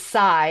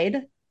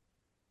 decide,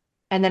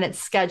 and then it's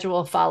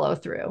schedule, follow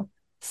through.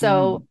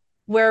 So Mm,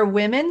 where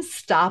women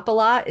stop a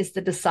lot is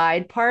the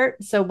decide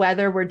part. So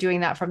whether we're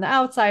doing that from the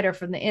outside or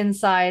from the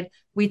inside,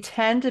 we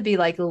tend to be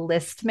like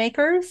list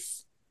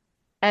makers,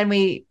 and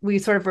we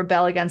sort of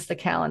rebel against the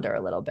calendar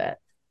a little bit.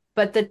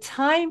 But the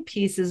time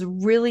piece is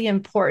really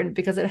important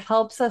because it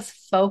helps us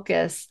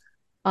focus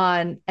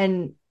on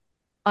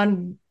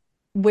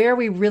where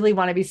we really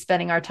want to be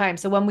spending our time.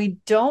 So when we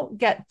don't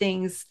get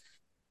things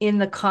in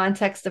the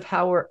context of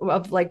how we're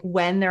of like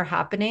when they're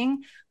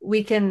happening,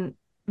 we don't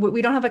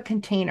have a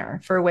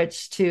container for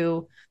which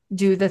to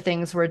do the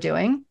things we're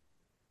doing.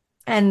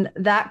 And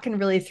that can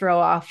really throw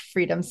off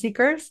freedom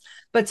seekers.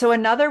 But so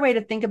another way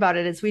to think about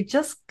it is we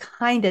just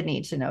kind of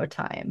need to know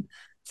time.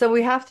 So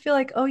we have to feel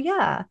like, oh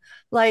yeah,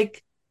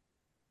 like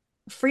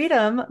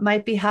freedom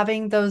might be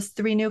having those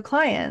 3 new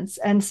clients.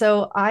 And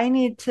so I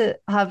need to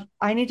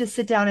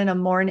sit down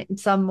in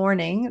some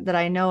morning that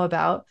I know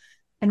about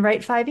and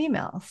write 5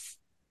 emails.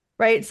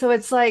 Right. So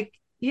it's like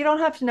you don't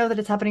have to know that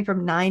it's happening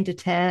from 9 to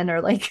 10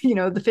 or like, the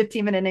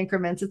 15-minute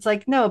increments. It's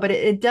like, no, but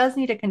it does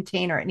need a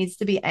container. It needs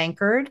to be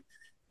anchored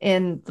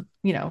in,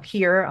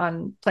 here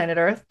on planet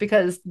Earth,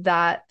 because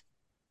that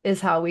is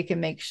how we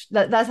can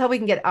that's how we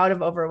can get out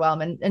of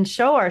overwhelm and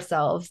show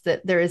ourselves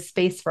that there is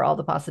space for all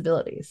the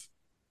possibilities.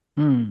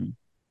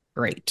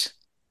 Great.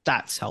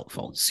 That's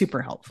helpful.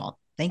 Super helpful.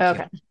 Thank you.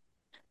 Okay.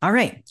 All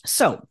right.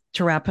 So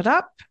to wrap it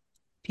up,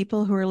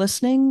 people who are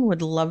listening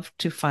would love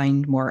to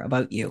find more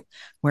about you.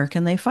 Where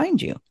can they find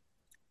you?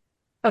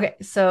 Okay,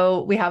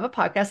 so we have a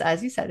podcast,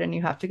 as you said, and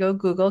you have to go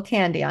Google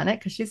Candy on it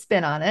because she's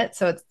been on it.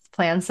 So it's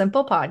Plan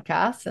Simple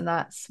Podcast, and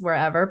that's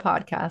wherever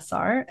podcasts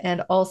are.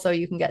 And also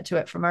you can get to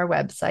it from our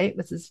website,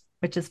 which is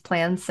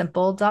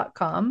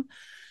plansimple.com.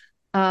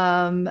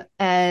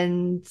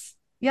 And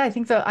yeah, I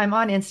think so. I'm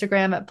on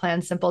Instagram at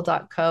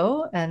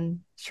plansimple.co and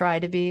try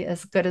to be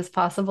as good as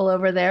possible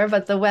over there.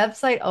 But the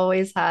website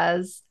always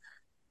has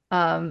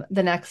the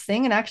next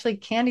thing. And actually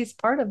Candy's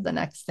part of the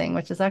next thing,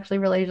 which is actually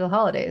related to the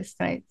holidays.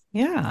 In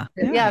So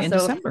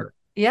December.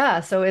 yeah,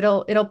 so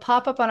it'll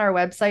pop up on our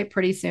website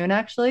pretty soon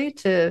actually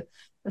to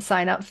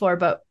sign up for,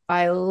 but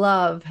I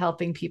love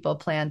helping people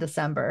plan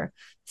December.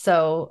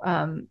 So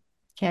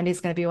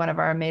Candy's going to be one of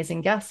our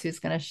amazing guests who's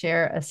going to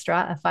share a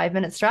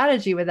 5-minute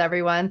strategy with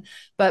everyone.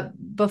 But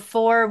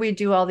before we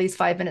do all these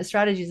 5-minute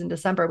strategies in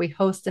December, we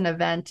host an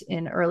event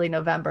in early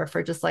November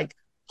for just like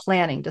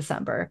planning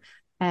December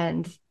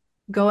and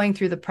going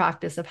through the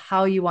practice of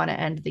how you want to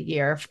end the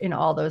year in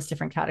all those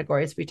different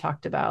categories we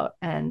talked about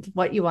and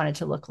what you want it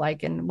to look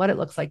like and what it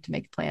looks like to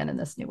make a plan in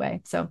this new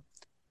way. So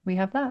we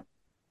have that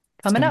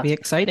coming It's going up. to be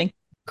exciting.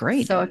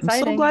 Great. So I'm so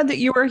exciting. glad that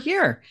you are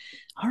here.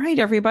 All right,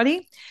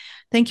 everybody.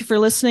 Thank you for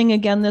listening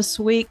again this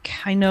week.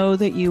 I know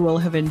that you will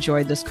have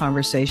enjoyed this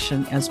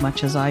conversation as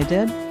much as I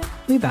did.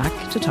 I'll be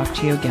back to talk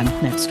to you again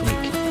next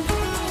week.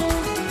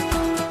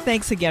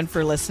 Thanks again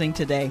for listening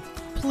today.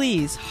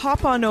 Please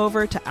hop on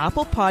over to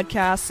Apple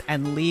Podcasts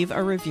and leave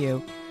a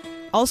review.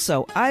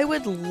 Also, I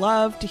would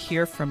love to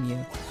hear from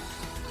you.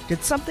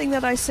 Did something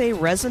that I say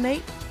resonate?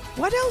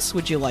 What else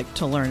would you like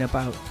to learn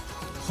about?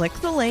 Click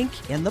the link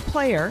in the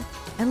player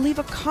and leave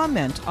a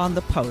comment on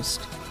the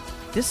post.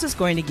 This is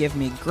going to give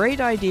me great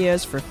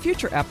ideas for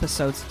future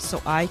episodes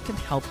so I can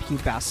help you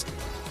best.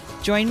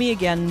 Join me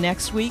again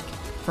next week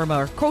for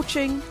more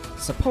coaching,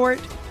 support,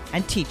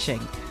 and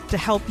teaching to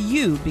help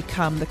you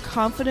become the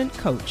confident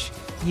coach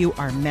you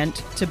are meant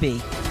to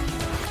be.